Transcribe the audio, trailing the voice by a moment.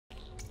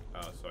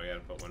Oh, so I gotta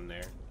put one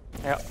there.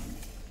 Yep.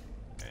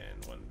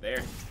 And one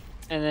there.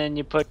 And then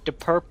you put the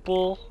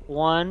purple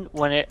one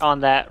when it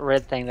on that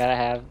red thing that I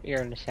have here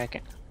in a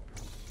second.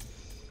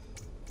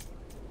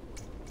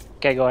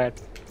 Okay, go ahead.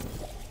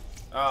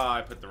 Oh,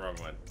 I put the wrong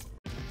one.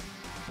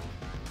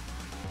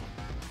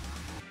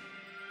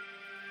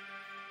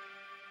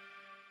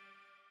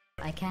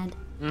 I can't.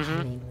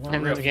 Mm-hmm.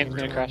 And then the game's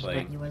gonna crash.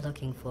 What you were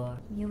looking for.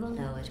 You will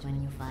know it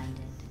when you find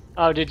it.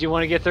 Oh, did you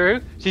want to get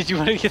through? Did you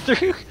want to get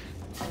through?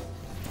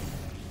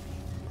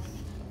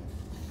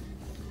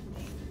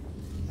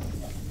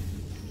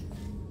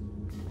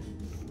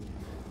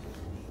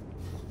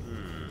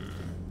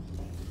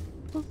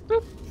 Boop,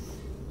 boop.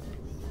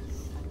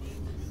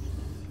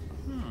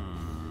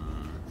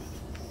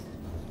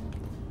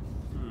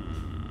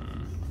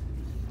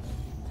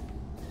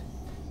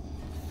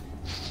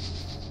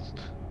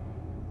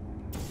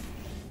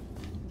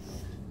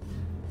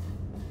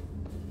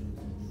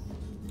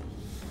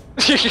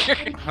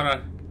 Hold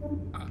on.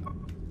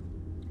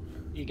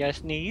 You guys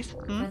sneeze?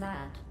 For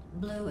that,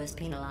 blue is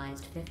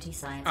penalized 50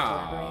 science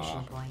Aww.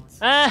 collaboration points.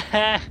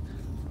 Ah!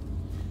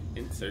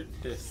 Insert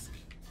disc.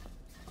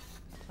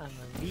 I'm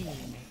a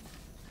mean.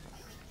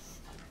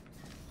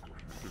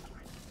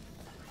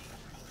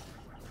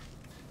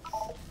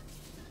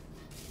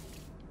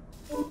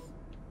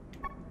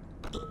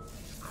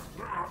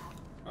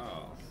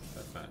 Oh,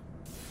 that's not.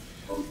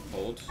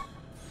 Hold.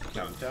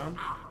 Countdown.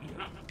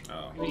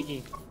 Oh.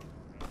 Wiggy.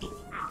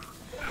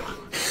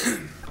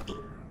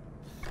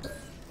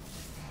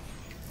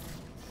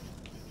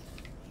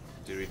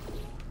 Did we?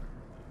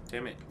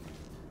 Damn it.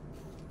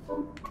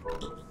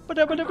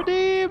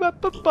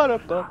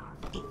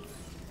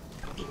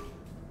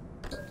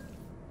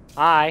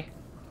 Hi.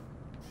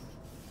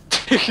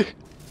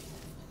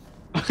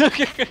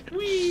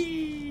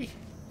 Whee!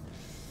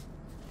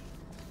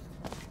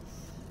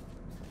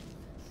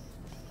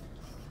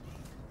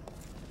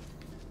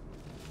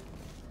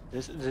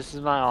 This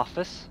is my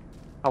office.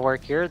 I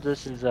work here.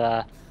 This is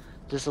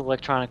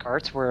Electronic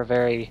Arts. We're a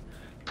very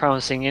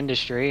promising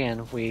industry,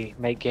 and we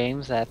make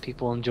games that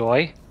people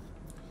enjoy.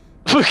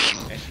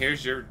 And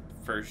here's your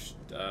first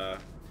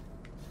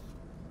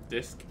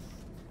disc.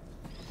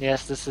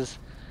 Yes, this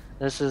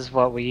is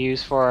what we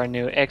use for our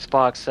new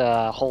Xbox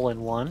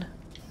hole-in-one.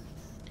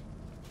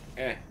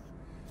 Eh.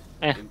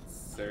 Eh.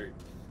 Insert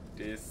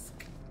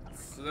disc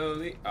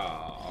slowly.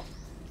 Oh.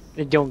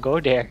 Don't go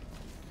there.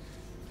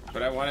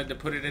 But I wanted to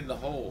put it in the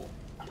hole.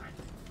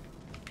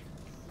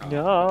 Oh.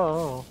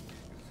 No.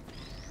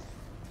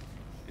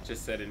 It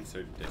just said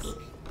insert disc.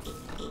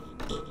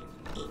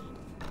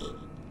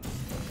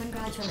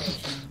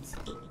 Congratulations.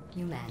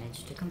 You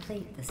managed to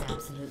complete this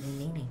absolutely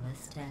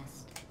meaningless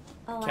test.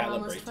 Oh, I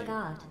almost Calibrating.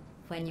 forgot.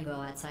 When you go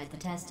outside the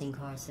testing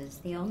courses,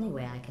 the only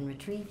way I can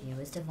retrieve you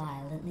is to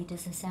violently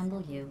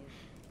disassemble you,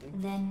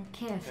 then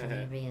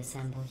carefully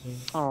reassemble you.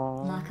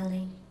 Aww.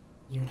 Luckily,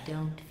 you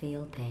don't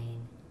feel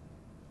pain.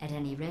 At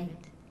any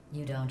rate,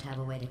 you don't have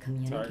a way to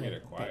communicate Target that you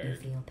acquired.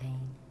 feel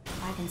pain.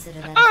 I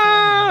consider that a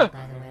failure,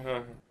 by the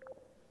way.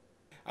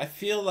 I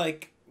feel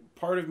like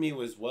part of me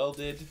was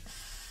welded,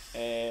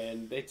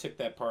 and they took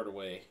that part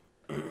away.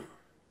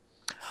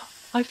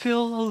 I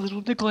feel a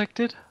little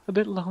neglected, a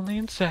bit lonely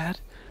and sad.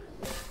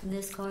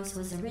 This course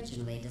was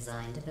originally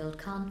designed to build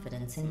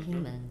confidence in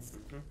humans.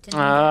 To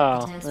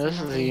Oh, the test this for is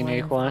a nothing more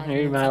unique than one. 5 You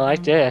minutes might of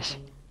like this.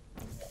 unwrapping,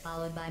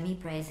 followed by me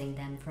praising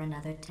them for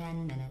another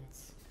 10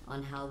 minutes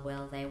on how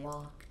well they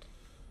walked.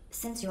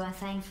 Since you are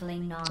thankfully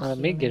not Let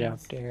me get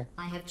humans, out there.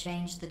 I have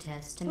changed the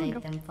test to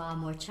make them far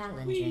more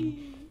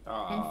challenging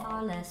and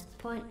far less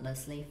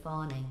pointlessly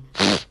fawning.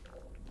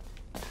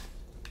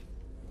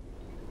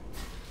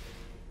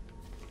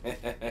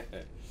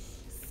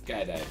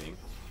 Skydiving.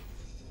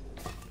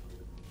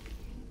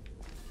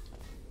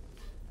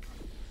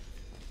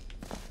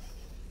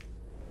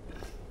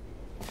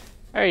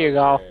 There you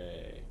go.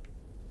 Hooray.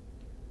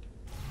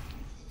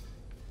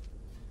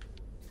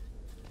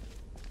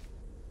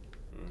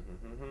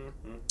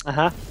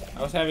 Uh-huh.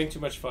 I was having too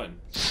much fun.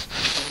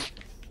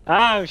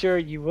 I'm sure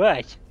you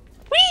would.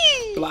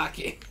 Whee!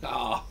 Blocking.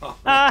 Oh.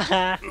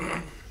 Uh-huh.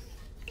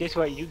 Guess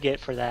what you get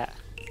for that?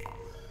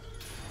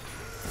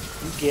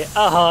 You get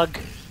a hug.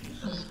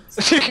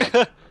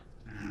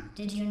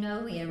 Did you know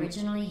we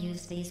originally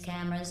used these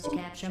cameras to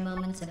capture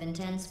moments of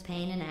intense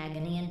pain and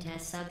agony in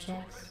test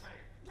subjects?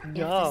 If the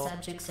No.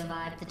 subject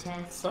survived the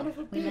test, Son of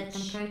a we let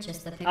them bitch. purchase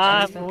the pictures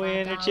I'm for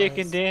winning a $5.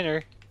 chicken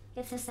dinner.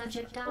 If the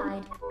subject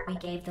died, we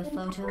gave the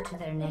photo to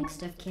their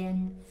next of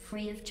kin,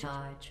 free of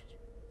charge.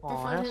 The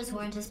Aw, that's photos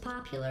weren't as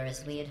popular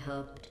as we had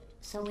hoped,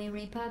 so we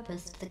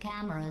repurposed the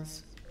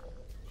cameras.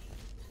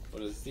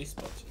 What does this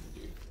button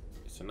do?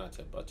 It's not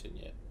a button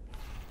yet.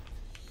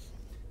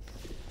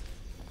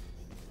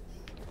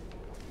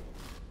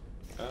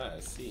 Ah, I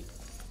see.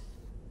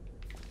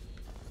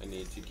 I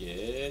need to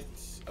get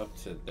up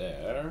to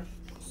there.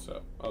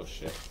 So, oh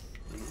shit.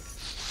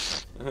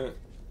 And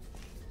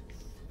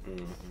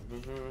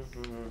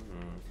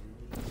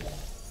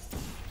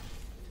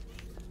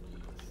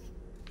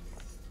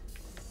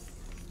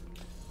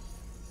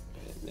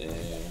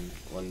then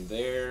One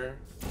there.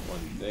 One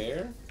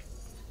there.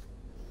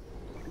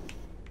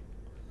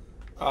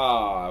 Oh,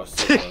 I was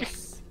so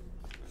close.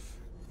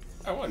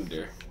 I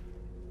wonder.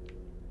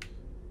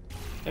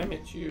 Damn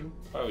it, you.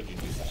 Why would you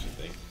do such a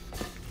thing?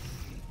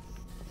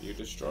 You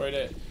destroyed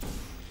it.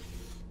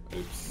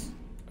 Oops.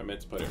 I meant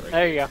to put it right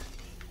There you go.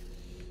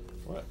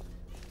 What?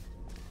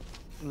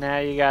 Now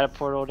you got a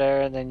portal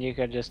there, and then you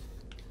could just...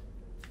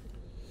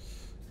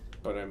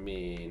 But I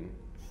mean...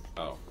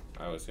 Oh,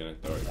 I was gonna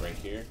throw it right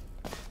here.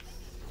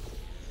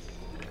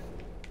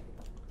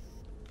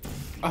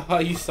 Oh,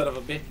 you son of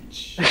a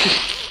bitch.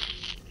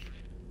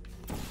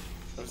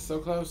 I was so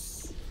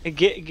close.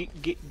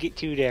 Get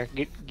to there.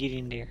 Get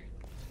in there.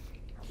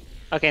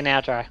 Okay, now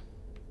try.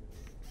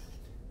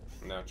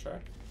 Now try.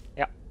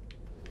 Yep.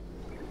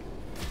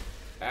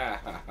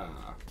 Ah ha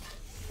ha.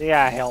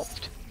 Yeah, I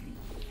helped.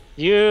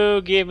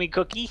 You give me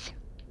cookies.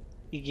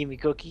 You give me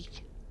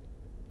cookies.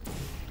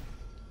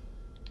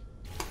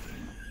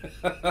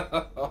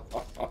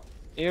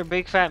 You're a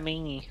big fat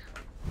meanie.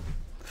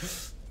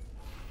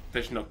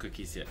 There's no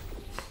cookies yet.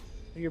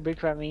 You're a big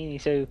fat meanie,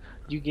 so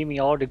you give me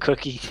all the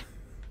cookies.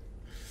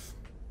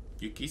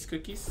 Yuki's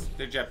cookies?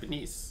 They're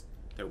Japanese.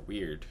 They're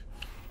weird.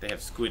 They have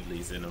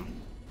squidlies in them.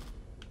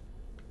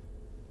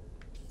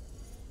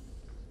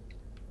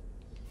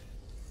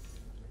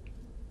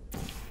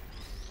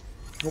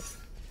 Nope.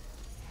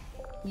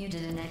 You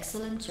did an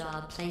excellent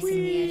job placing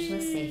the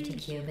edgeless safety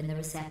cube in the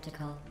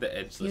receptacle. The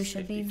edgeless You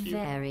should be safety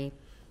cube. very...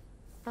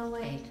 Oh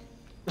wait.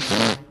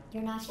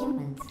 You're not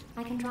humans.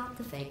 I can drop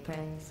the fake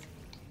praise.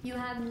 You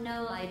have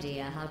no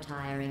idea how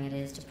tiring it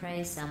is to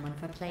praise someone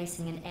for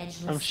placing an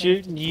edgeless I'm safety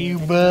shooting cube you,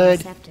 in a bud.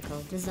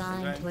 receptacle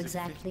designed to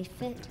exactly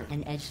fit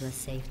an edgeless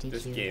safety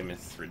This cube. game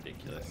is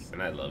ridiculous,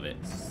 and I love it.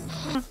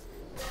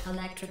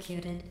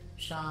 Electrocuted,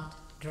 shot,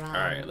 dried,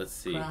 Alright, let's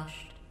see.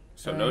 crushed,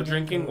 So burned no and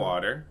drinking burned.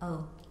 water.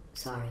 Oh,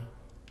 sorry.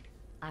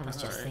 I was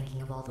just Alright.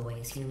 thinking of all the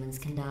ways humans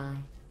can die.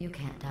 You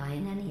can't die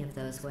in any of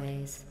those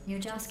ways. You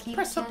just keep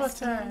Press the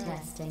testing and button.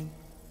 testing.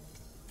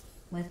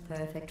 With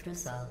perfect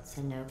results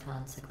and no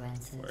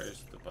consequences.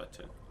 Where's the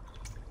button?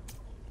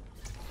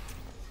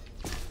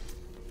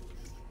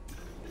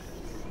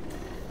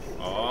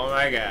 Oh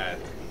my god.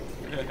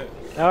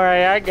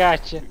 Alright, I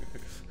got you.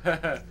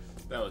 That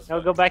was Now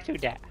fun. go back to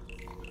that.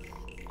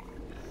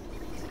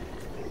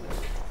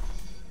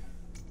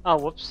 Oh,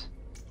 whoops.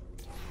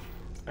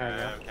 There you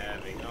go. I'm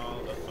having all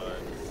the fun.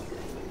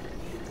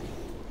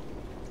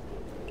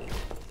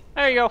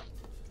 There you go.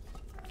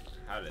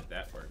 How did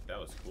that work? That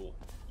was cool.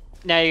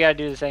 Now you gotta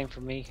do the same for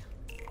me.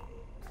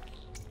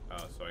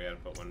 Oh, so I gotta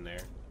put one there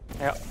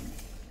Yep.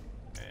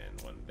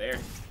 and one there.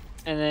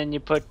 And then you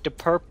put the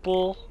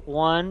purple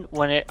one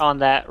when it on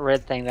that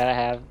red thing that I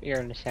have here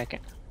in a second.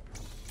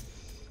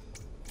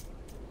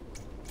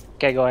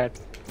 Okay, go ahead.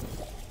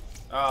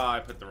 Oh, I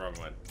put the wrong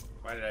one.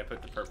 Why did I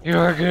put the purple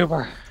You're a one?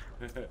 goober.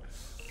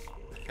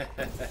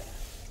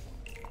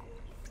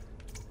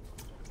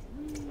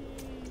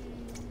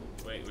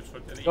 Wait, which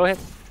one did I Go use?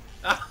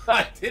 ahead.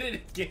 I did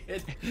it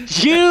again.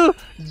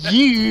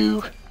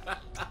 You.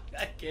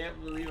 I can't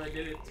believe I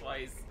did it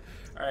twice.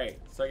 Alright,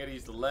 so I gotta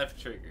use the left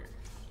trigger.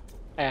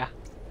 Yeah.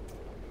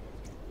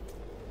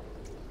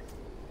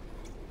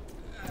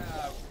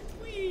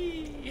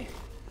 Whee!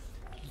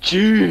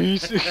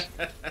 Jeez.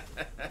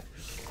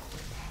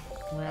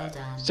 Well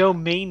done. So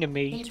mean to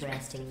me.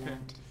 Interesting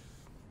note.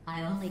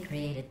 I only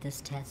created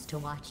this test to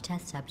watch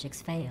test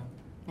subjects fail,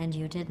 and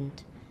you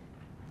didn't.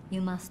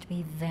 You must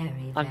be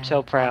very, I'm very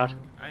so proud.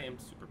 I am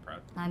super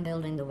proud. I'm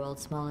building the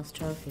world's smallest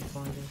trophy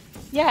for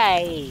you.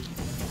 Yay!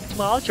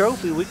 Small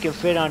trophy we can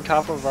fit on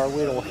top of our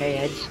little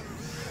heads.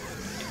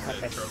 It's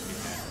Okay. a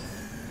trophy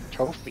hat.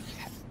 Trophy.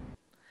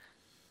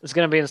 It's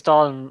gonna be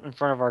installed in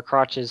front of our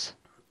crotches.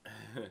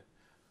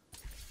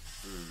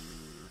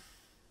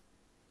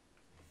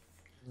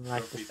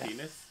 Like Trophy this.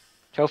 penis?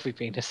 Trophy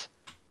penis.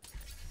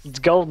 It's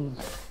golden.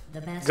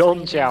 The best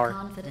Golden way to shower.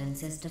 build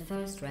confidence is to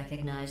first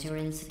recognize your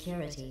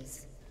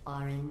insecurities.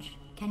 Orange,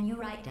 can you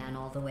write down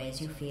all the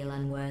ways you feel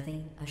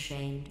unworthy,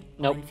 ashamed,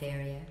 Nope. or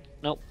inferior?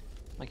 Nope,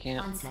 I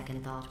can't. On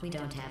second thought, we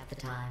don't have the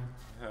time.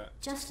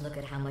 Just look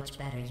at how much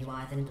better you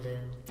are than Blue.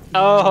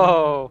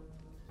 Oh,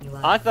 You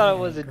are I thought it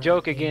very was a good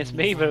joke at being against an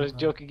me, but it was a example.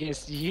 joke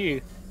against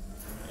you.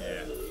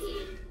 Yeah.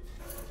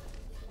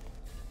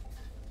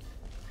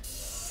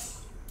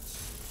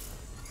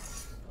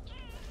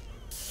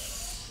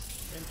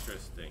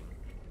 Interesting.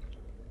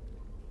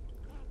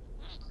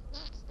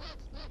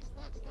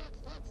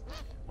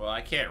 Well,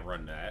 I can't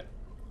run that.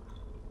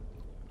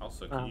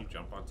 Also, can Oh. you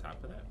jump on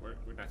top of that? We're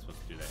not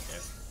supposed to do that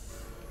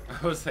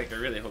yet. I was like, I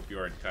really hope you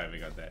aren't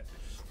timing on that.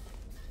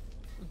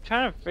 I'm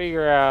trying to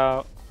figure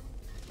out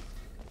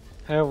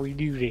how we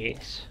do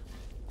this.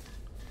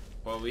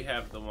 Well, we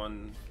have the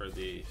one for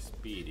the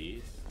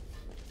speedies.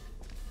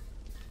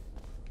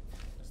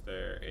 Is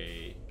there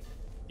a...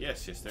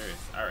 Yes, there is.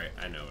 Alright,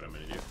 I know what I'm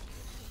going to do.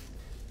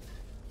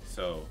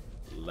 So,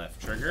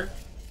 left trigger,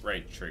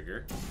 right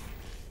trigger.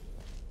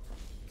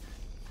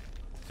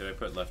 Did I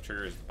put left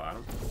trigger as the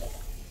bottom?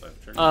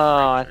 Left trigger, Oh,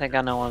 right I think trigger.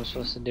 I know what I'm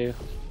supposed to do.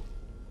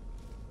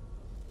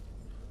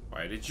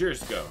 Why did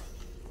yours go?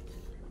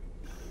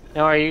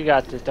 Don't worry, you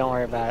got this. Don't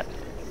worry about it.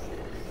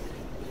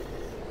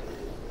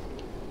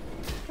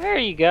 There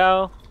you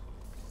go.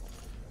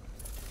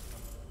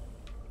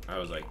 I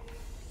was like,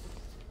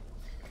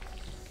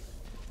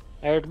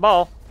 There's the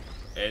ball.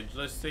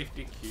 edgeless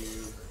safety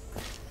cube.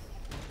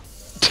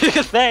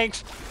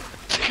 Thanks.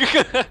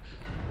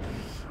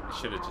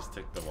 Should have just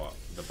took the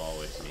ball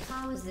with me.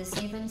 How is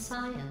this even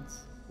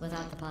science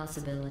without the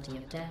possibility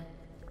of death?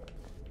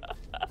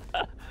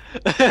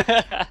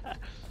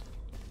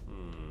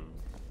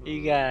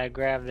 You gotta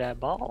grab that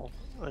ball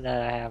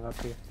that I have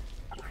up here.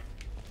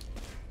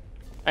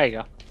 There you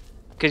go.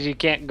 Because you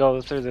can't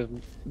go through the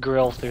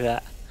grill through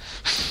that.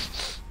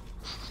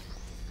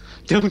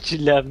 Don't you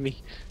love me?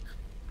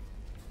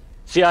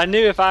 See, I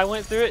knew if I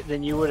went through it,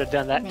 then you would have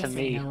done that They to said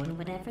me. no one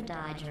would ever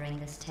die during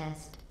this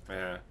test.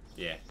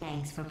 Yeah.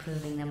 Thanks for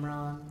proving them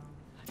wrong.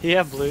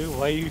 Yeah, Blue.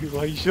 Why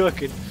you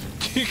shucking?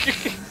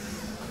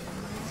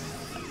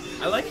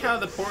 I like how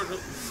the portal,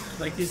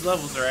 like these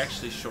levels are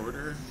actually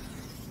shorter,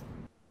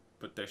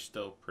 but they're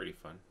still pretty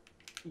fun.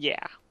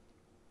 Yeah.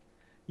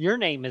 Your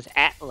name is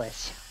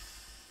Atlas.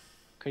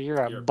 Cause you're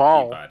a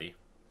ball. Peabody.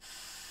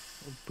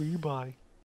 Peabody.